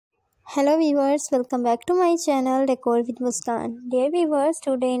Hello viewers, welcome back to my channel Decor with Muskan. Dear viewers,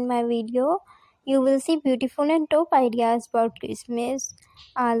 today in my video, you will see beautiful and top ideas about Christmas.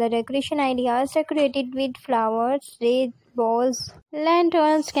 All the decoration ideas decorated with flowers, red balls,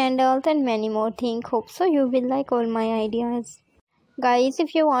 lanterns, candles and many more things. Hope so you will like all my ideas. Guys,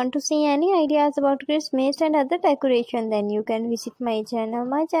 if you want to see any ideas about Christmas and other decoration, then you can visit my channel.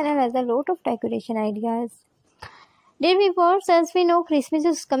 My channel has a lot of decoration ideas. Dear viewers, as we know, Christmas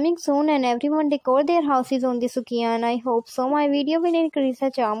is coming soon and everyone decor their houses on this occasion. I hope so my video will increase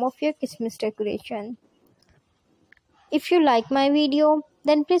the charm of your Christmas decoration. If you like my video,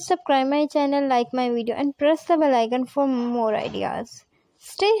 then please subscribe my channel, like my video and press the bell icon for more ideas.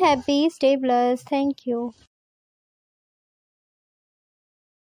 Stay happy, stay blessed. Thank you.